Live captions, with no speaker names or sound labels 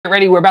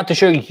Ready? We're about to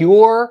show you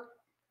your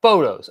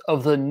photos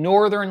of the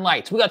Northern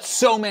Lights. We got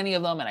so many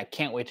of them, and I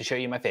can't wait to show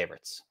you my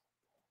favorites.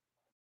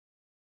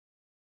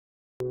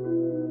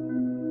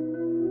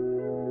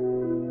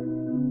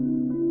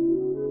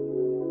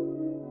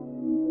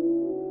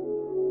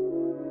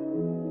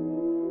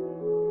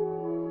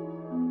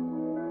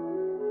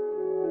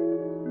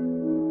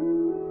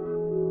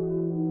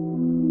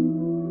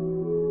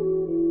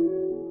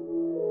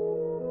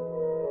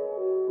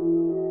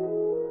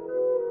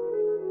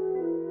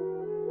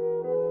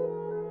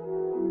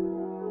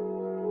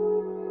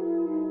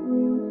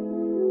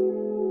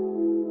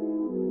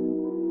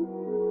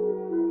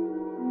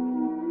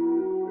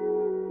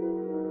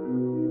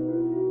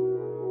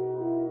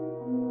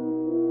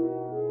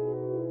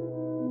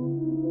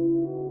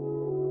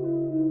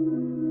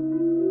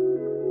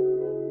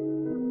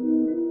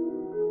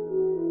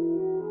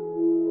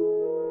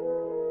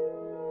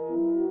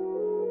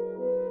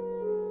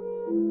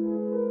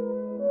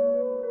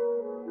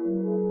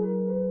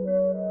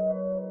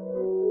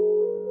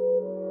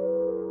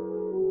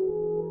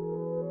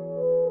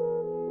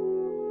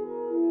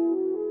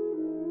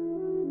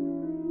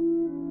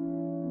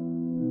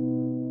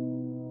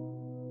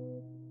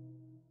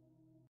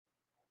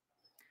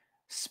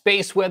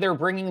 Space weather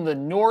bringing the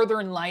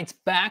Northern Lights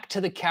back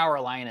to the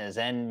Carolinas.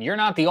 And you're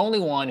not the only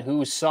one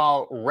who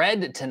saw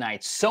red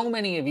tonight. So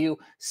many of you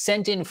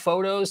sent in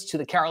photos to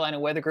the Carolina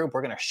Weather Group.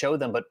 We're going to show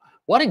them. But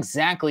what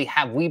exactly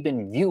have we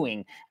been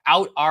viewing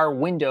out our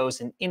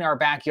windows and in our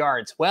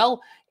backyards? Well,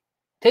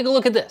 take a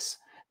look at this.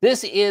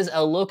 This is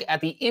a look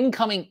at the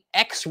incoming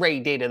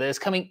X-ray data that is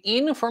coming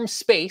in from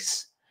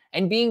space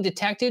and being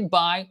detected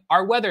by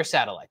our weather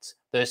satellites.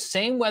 The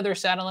same weather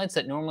satellites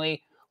that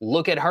normally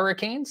look at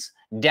hurricanes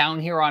down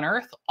here on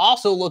Earth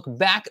also look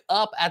back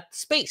up at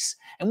space.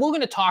 And we're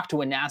going to talk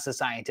to a NASA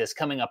scientist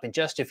coming up in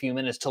just a few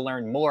minutes to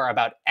learn more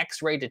about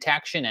X-ray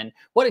detection and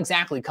what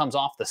exactly comes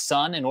off the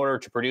sun in order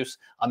to produce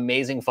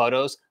amazing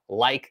photos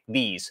like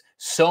these.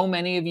 So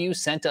many of you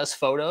sent us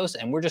photos,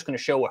 and we're just going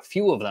to show a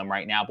few of them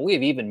right now, but we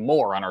have even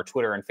more on our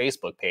Twitter and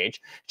Facebook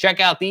page. Check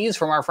out these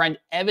from our friend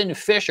Evan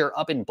Fisher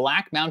up in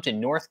Black Mountain,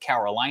 North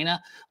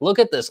Carolina. Look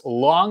at this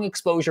long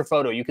exposure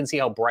photo. You can see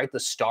how bright the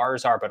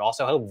stars are, but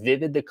also how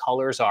vivid the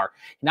colors are.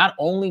 Not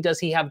only does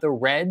he have the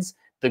reds,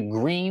 the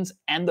greens,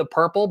 and the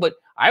purple, but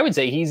I would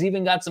say he's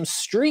even got some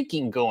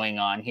streaking going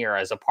on here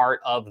as a part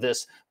of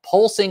this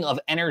pulsing of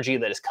energy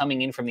that is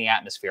coming in from the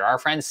atmosphere. Our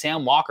friend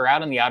Sam Walker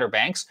out on the Outer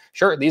Banks,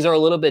 sure, these are a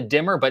little bit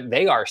dimmer, but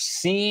they are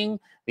seeing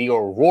the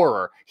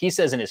aurora. He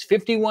says in his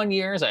 51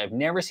 years, I have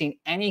never seen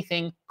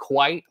anything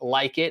quite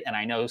like it, and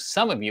I know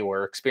some of you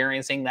are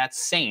experiencing that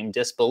same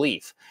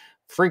disbelief.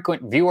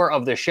 Frequent viewer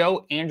of the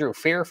show, Andrew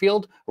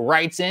Fairfield,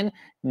 writes in,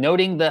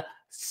 noting the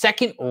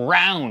second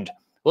round.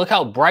 Look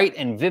how bright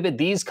and vivid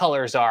these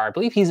colors are. I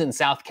believe he's in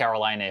South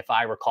Carolina, if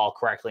I recall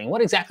correctly. And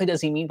what exactly does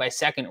he mean by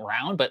second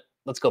round? But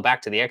let's go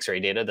back to the X-ray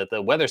data that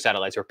the weather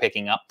satellites are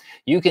picking up.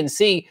 You can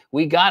see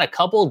we got a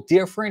couple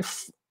different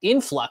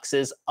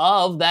influxes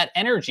of that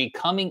energy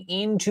coming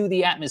into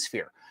the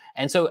atmosphere.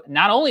 And so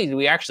not only do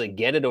we actually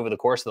get it over the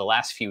course of the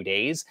last few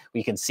days,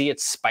 we can see it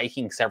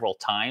spiking several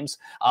times.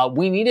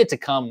 We need it to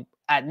come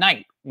at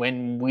night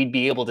when we'd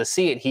be able to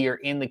see it here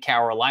in the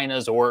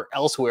Carolinas or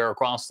elsewhere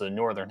across the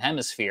Northern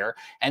Hemisphere.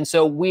 And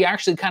so we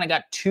actually kind of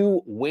got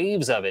two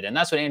waves of it. And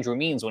that's what Andrew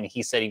means when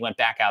he said he went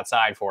back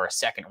outside for a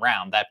second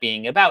round, that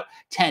being about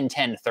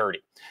 10:30.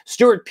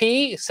 Stuart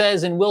P.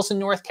 says in Wilson,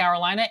 North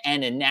Carolina,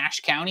 and in Nash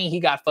County, he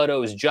got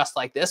photos just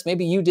like this.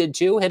 Maybe you did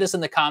too. Hit us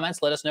in the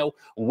comments. Let us know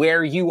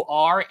where you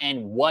are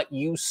and what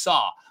you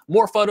saw.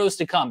 More photos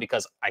to come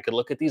because I could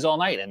look at these all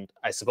night, and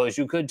I suppose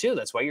you could too.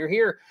 That's why you're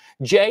here.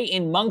 Jay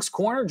in Monk's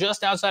Corner,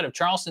 just outside of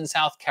Charleston,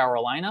 South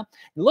Carolina.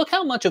 Look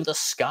how much of the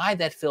sky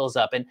that fills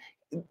up. And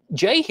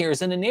Jay here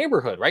is in a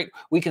neighborhood, right?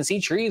 We can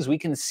see trees, we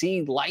can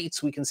see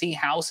lights, we can see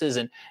houses,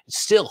 and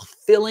still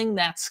filling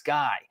that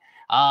sky.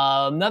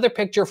 Another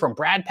picture from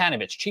Brad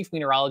Panovich, chief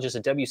meteorologist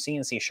at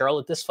WCNC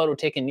Charlotte. This photo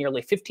taken nearly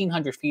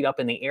 1,500 feet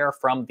up in the air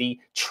from the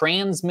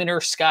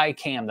transmitter sky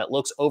cam that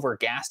looks over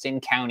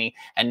Gaston County.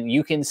 And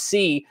you can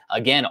see,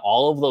 again,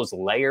 all of those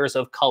layers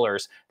of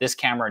colors. This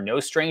camera, no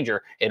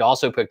stranger, it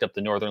also picked up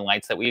the northern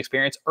lights that we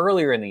experienced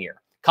earlier in the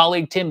year.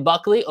 Colleague Tim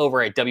Buckley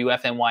over at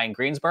WFNY in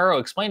Greensboro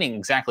explaining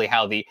exactly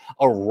how the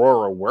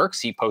aurora works.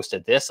 He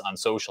posted this on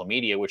social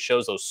media, which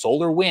shows those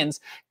solar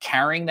winds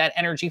carrying that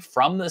energy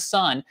from the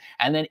sun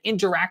and then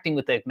interacting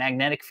with the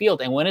magnetic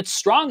field. And when it's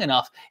strong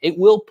enough, it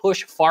will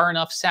push far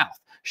enough south.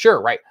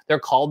 Sure, right? They're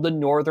called the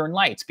northern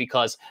lights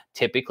because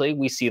typically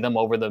we see them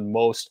over the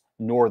most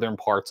northern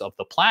parts of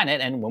the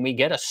planet. And when we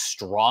get a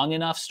strong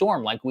enough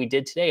storm like we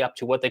did today up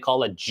to what they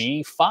call a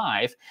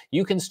G5,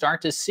 you can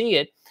start to see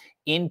it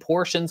in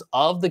portions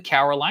of the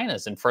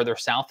Carolinas and further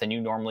south than you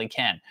normally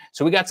can.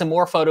 So we got some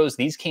more photos.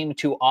 These came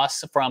to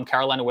us from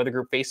Carolina Weather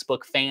Group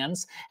Facebook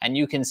fans. And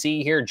you can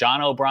see here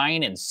John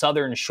O'Brien in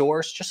Southern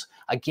Shores. Just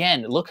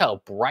again, look how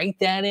bright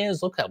that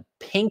is. Look how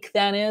pink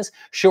that is?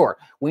 Sure,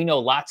 we know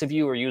lots of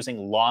you are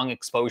using long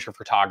exposure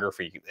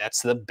photography.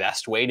 That's the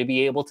best way to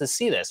be able to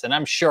see this. And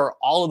I'm sure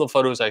all of the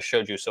photos I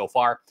showed you so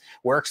far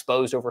were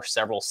exposed over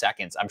several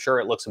seconds. I'm sure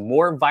it looks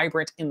more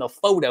vibrant in the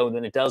photo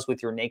than it does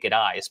with your naked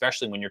eye,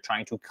 especially when you're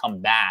trying to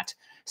combat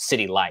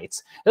city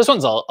lights. This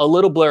one's a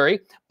little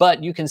blurry,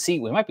 but you can see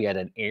we might be at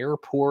an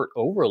airport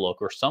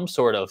overlook or some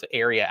sort of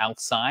area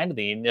outside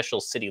the initial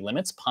city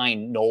limits,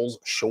 Pine Knolls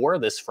Shore.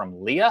 This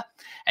from Leah.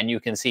 And you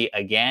can see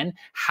again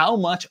how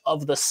much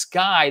of the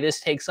sky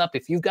this takes up.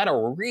 If you've got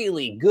a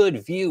really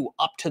good view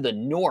up to the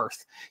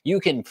north,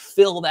 you can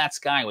fill that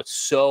sky with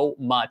so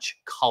much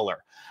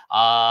color.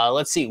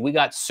 Let's see, we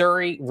got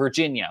Surrey,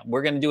 Virginia.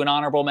 We're going to do an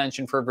honorable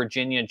mention for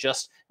Virginia,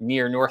 just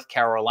near North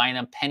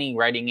Carolina. Penny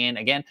writing in,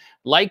 again,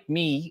 like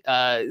me,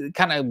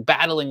 kind of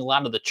battling a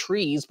lot of the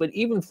trees, but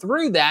even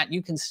through that,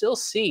 you can still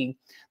see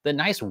the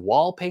nice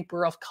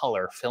wallpaper of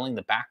color filling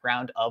the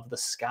background of the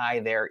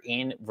sky there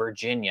in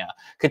Virginia.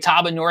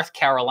 Catawba, North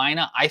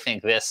Carolina. I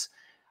think this,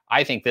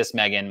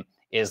 Megan,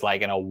 is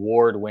like an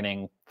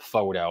award-winning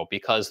photo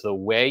because the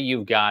way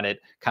you've got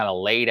it kind of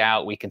laid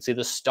out, we can see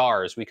the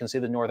stars, we can see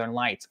the northern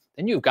lights.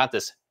 Then you've got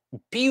this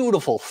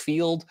beautiful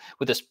field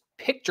with this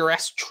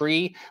picturesque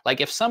tree.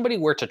 Like if somebody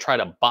were to try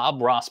to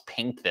Bob Ross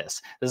paint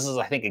this, this is,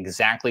 I think,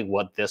 exactly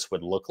what this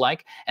would look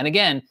like. And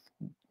again,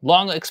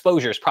 long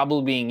exposure is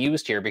probably being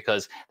used here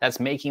because that's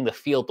making the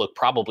field look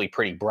probably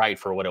pretty bright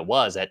for what it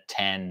was at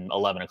 10,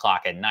 11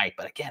 o'clock at night.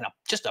 But again,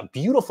 just a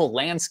beautiful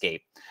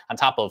landscape on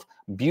top of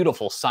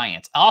beautiful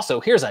science. Also,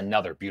 here's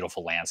another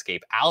beautiful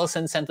landscape.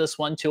 Allison sent this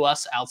one to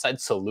us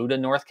outside Saluda,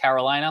 North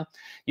Carolina.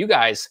 You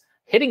guys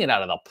hitting it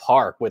out of the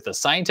park with the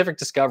scientific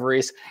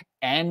discoveries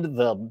and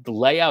the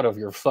layout of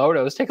your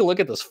photos. Take a look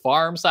at this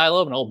farm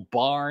silo, an old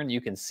barn. You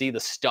can see the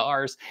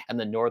stars and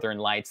the northern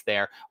lights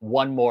there.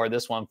 One more,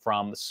 this one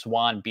from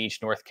Swan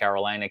Beach, North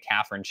Carolina.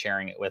 Catherine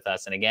sharing it with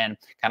us. And again,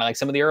 kind of like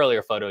some of the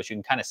earlier photos, you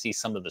can kind of see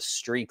some of the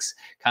streaks,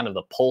 kind of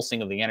the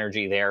pulsing of the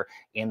energy there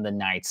in the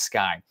night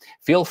sky.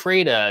 Feel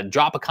free to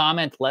drop a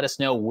comment. Let us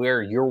know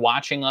where you're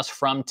watching us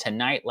from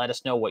tonight. Let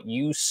us know what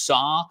you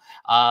saw.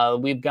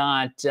 We've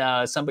got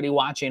somebody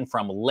watching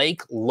from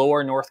Lake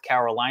Lore, North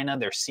Carolina.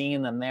 They're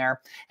seeing them there.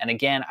 And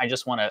again, I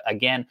just want to,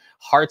 again,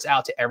 hearts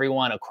out to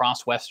everyone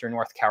across Western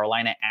North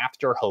Carolina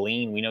after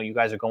Helene. We know you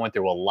guys are going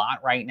through a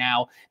lot right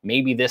now.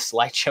 Maybe this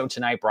light show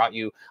tonight brought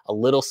you a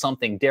little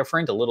something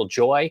different, a little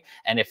joy.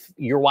 And if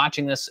you're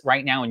watching this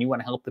right now and you want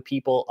to help the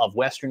people of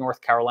Western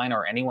North Carolina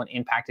or anyone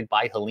impacted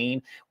by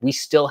Helene, we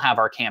still have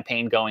our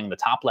campaign going in the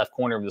top left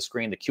corner of the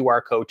screen, the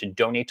QR code to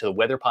donate to the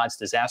WeatherPod's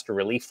Disaster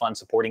Relief Fund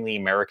supporting the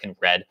American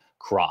Red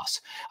Cross.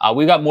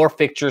 We've got more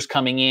pictures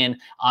coming in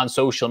on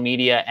social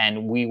media,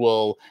 and we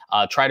will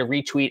try to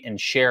retweet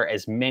and share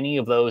as many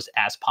of those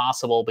as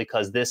possible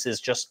because this is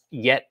just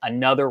yet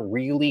another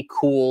really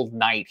cool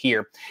night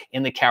here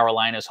in the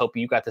Carolinas. Hope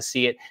you got to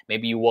see it.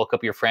 Maybe you woke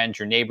up your friends,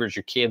 your neighbors,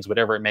 your kids,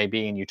 whatever it may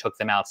be, and you took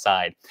them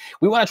outside.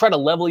 We want to try to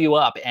level you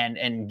up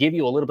and give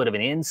you a little bit of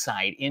an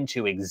insight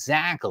into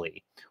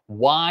exactly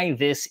why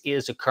this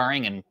is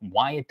occurring and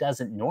why it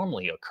doesn't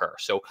normally occur.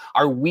 So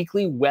our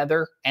weekly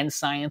weather and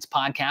science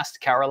podcast,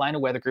 Carolina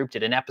Weather Group,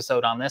 did an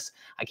episode on this.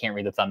 I can't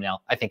read the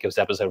thumbnail. I think it was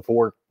episode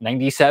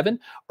 497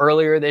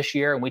 earlier this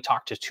year. And we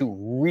talked to two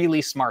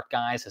really smart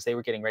guys as they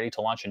were getting ready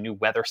to launch a new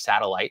weather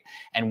satellite.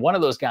 And one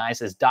of those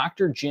guys is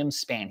Dr. Jim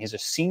Spann. He's a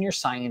senior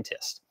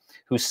scientist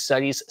who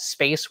studies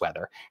space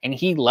weather. And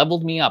he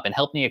leveled me up and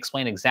helped me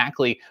explain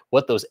exactly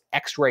what those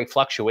X-ray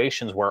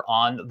fluctuations were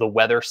on the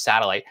weather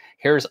satellite.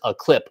 Here's a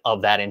clip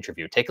of that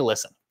interview. Take a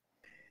listen.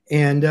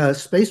 And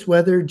space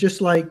weather,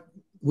 just like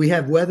we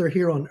have weather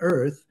here on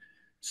Earth,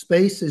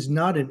 space is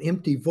not an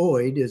empty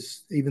void,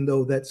 even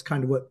though that's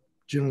kind of what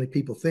generally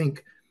people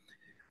think.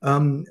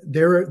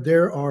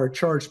 There are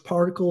charged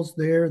particles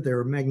there. There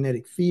are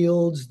magnetic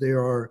fields.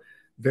 There are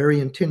very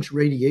intense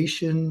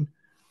radiation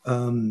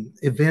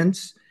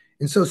events.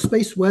 And so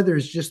space weather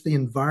is just the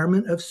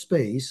environment of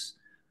space,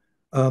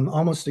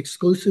 almost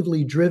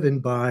exclusively driven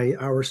by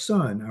our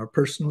sun, our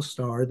personal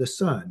star, the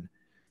sun.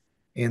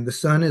 And the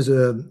sun is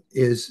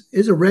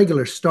a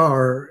regular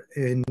star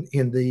in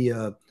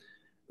the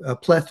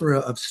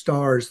plethora of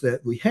stars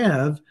that we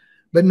have,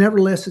 but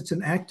nevertheless, it's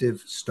an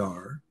active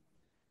star.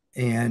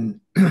 And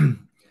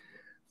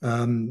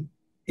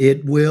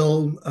it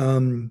will,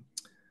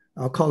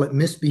 I'll call it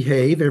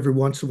misbehave every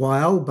once in a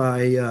while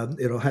by,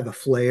 it'll have a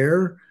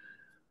flare,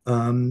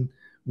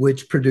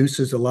 which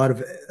produces a lot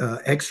of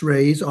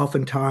X-rays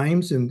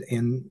oftentimes, and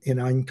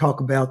I can talk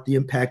about the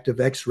impact of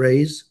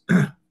X-rays.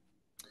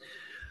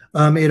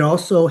 It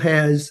also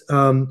has,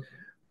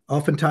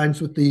 oftentimes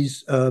with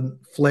these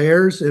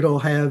flares, it'll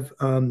have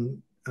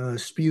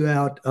spew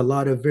out a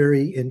lot of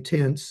very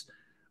intense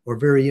or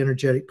very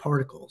energetic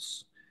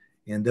particles,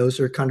 and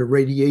those are kind of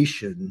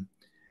radiation.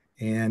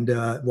 And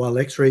while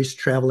X-rays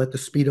travel at the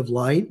speed of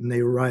light and they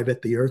arrive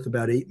at the Earth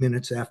about 8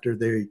 minutes after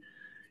they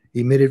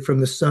emitted from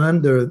the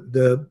sun,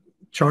 the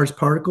charged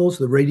particles,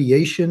 the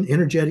radiation,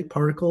 energetic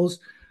particles,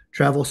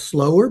 travel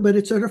slower, but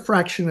it's at a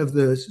fraction of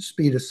the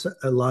speed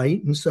of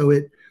light. And so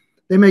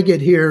they may get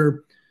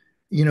here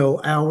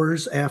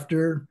hours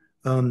after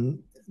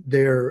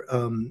they're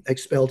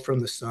expelled from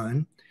the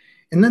sun.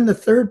 And then the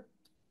third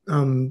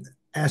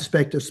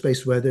aspect of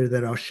space weather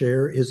that I'll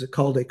share is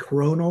called a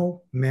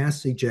coronal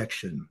mass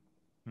ejection.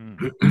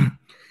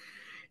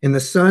 And the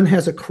sun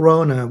has a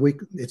corona.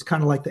 It's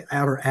kind of like the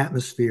outer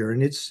atmosphere,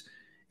 and it's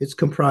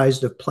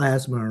comprised of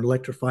plasma or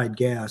electrified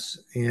gas.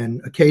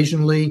 And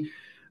occasionally,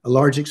 a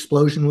large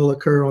explosion will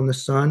occur on the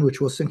sun,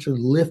 which will essentially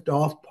lift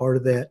off part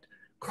of that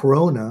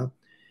corona.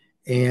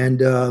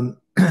 And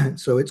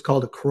so it's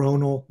called a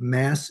coronal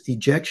mass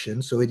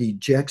ejection. So it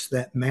ejects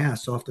that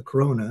mass off the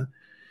corona.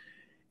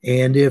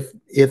 And if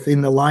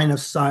in the line of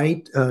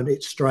sight,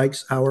 it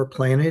strikes our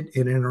planet,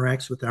 it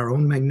interacts with our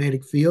own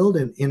magnetic field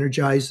and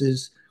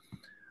energizes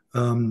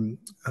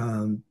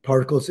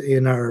particles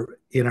in our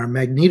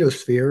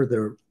magnetosphere,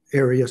 the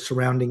area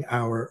surrounding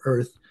our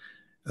Earth,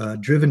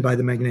 driven by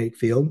the magnetic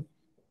field.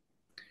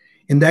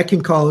 And that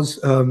can cause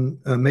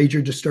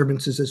major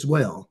disturbances as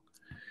well.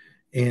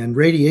 And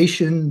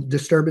radiation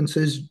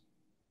disturbances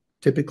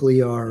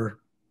typically are,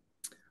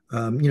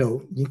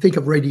 you think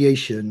of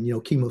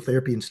radiation,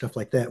 chemotherapy and stuff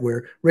like that,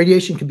 where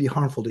radiation can be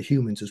harmful to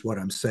humans, is what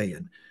I'm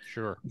saying.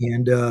 Sure.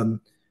 And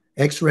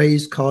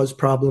X-rays cause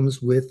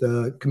problems with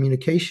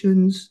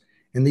communications.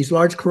 And these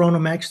large coronal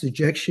mass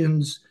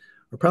ejections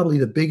are probably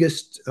the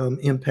biggest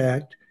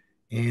impact.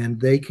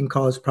 And they can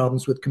cause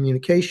problems with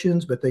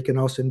communications, but they can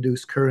also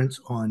induce currents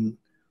on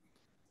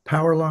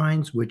power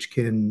lines, which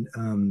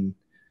can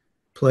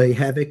play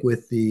havoc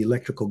with the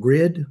electrical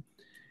grid.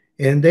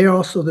 And they are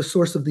also the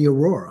source of the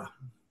aurora.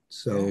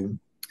 So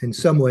in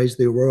some ways,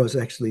 the aurora is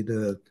actually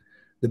the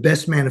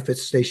best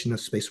manifestation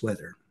of space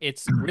weather.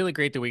 It's really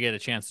great that we get a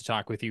chance to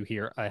talk with you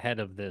here ahead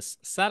of this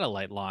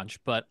satellite launch,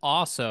 but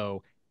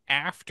also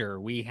after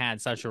we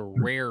had such a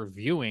rare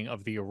viewing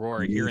of the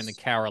aurora here in the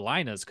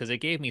Carolinas, because it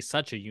gave me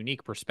such a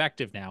unique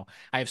perspective now.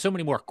 I have so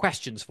many more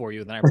questions for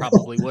you than I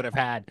probably would have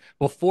had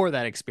before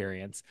that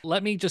experience.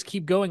 Let me just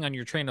keep going on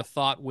your train of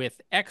thought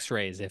with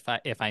X-rays, if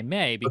I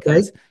may,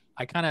 because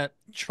I kind of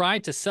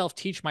tried to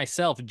self-teach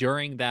myself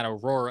during that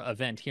aurora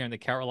event here in the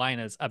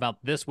Carolinas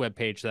about this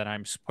webpage that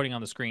I'm putting on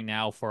the screen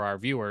now for our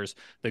viewers,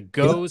 the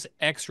GOES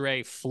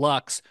X-ray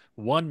Flux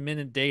 1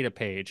 minute data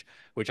page,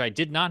 which I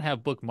did not have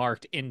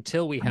bookmarked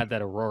until we had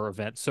that aurora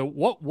event. So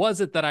what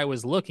was it that I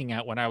was looking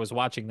at when I was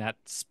watching that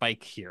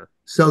spike here?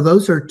 So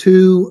those are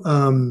two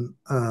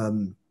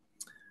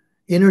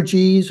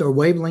energies or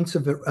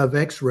wavelengths of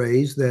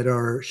X-rays that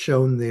are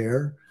shown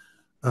there.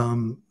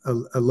 A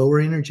lower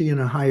energy and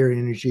a higher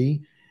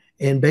energy,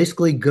 and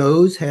basically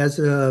GOES has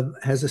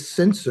a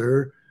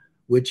sensor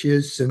which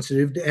is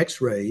sensitive to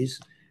X-rays,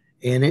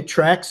 and it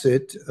tracks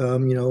it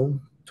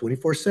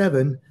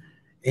 24/7.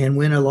 And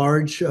when a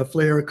large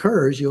flare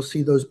occurs, you'll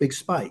see those big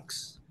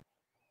spikes.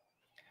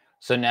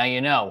 So now you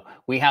know.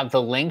 We have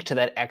the link to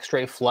that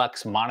X-ray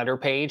Flux monitor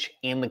page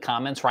in the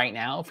comments right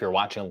now if you're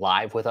watching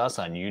live with us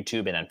on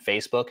YouTube and on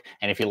Facebook.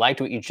 And if you liked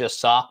what you just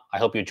saw, I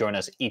hope you join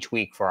us each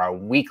week for our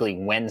weekly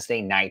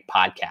Wednesday night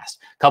podcast.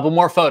 A couple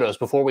more photos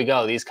before we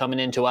go. These coming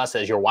into us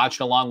as you're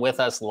watching along with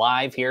us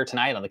live here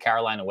tonight on the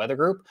Carolina Weather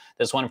Group.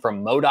 This one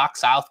from Modoc,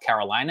 South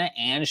Carolina,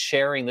 and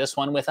sharing this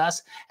one with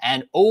us.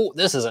 And oh,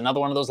 this is another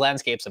one of those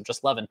landscapes I'm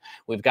just loving.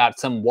 We've got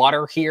some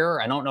water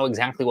here. I don't know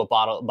exactly what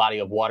body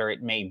of water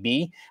it may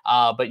be.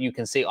 But you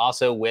can see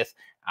also with,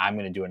 I'm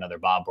going to do another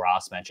Bob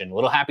Ross mention,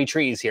 little happy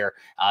trees here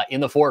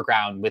in the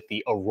foreground with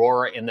the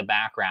aurora in the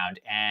background.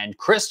 And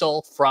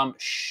Crystal from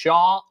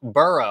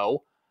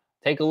Shawboro,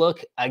 take a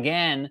look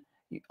again.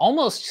 You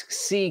almost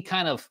see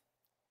kind of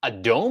a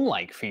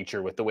dome-like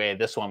feature with the way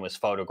this one was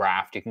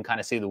photographed. You can kind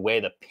of see the way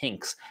the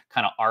pinks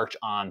kind of arch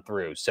on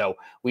through. So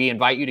we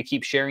invite you to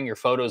keep sharing your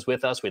photos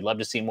with us. We'd love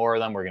to see more of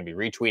them. We're going to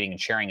be retweeting and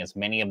sharing as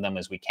many of them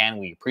as we can.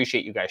 We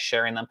appreciate you guys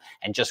sharing them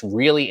and just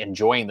really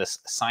enjoying this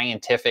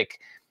scientific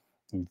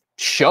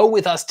show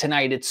with us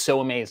tonight. It's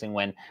so amazing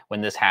when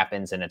this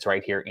happens, and it's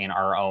right here in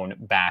our own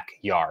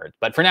backyard.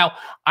 But for now,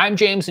 I'm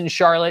James in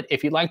Charlotte.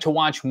 If you'd like to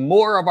watch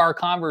more of our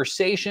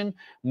conversation,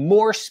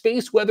 more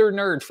space weather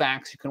nerd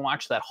facts, you can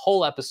watch that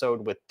whole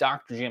episode with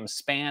Dr. Jim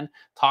Spann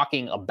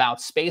talking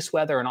about space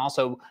weather and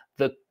also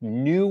the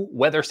new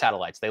weather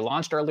satellites. They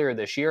launched earlier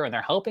this year, and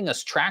they're helping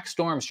us track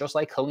storms just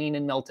like Helene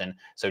and Milton.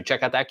 So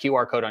check out that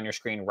QR code on your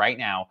screen right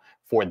now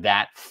for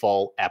that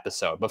full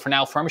episode. But for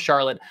now, from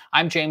Charlotte,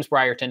 I'm James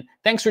Brierton.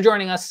 Thanks for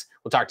joining us.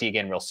 We'll talk to you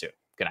again real soon.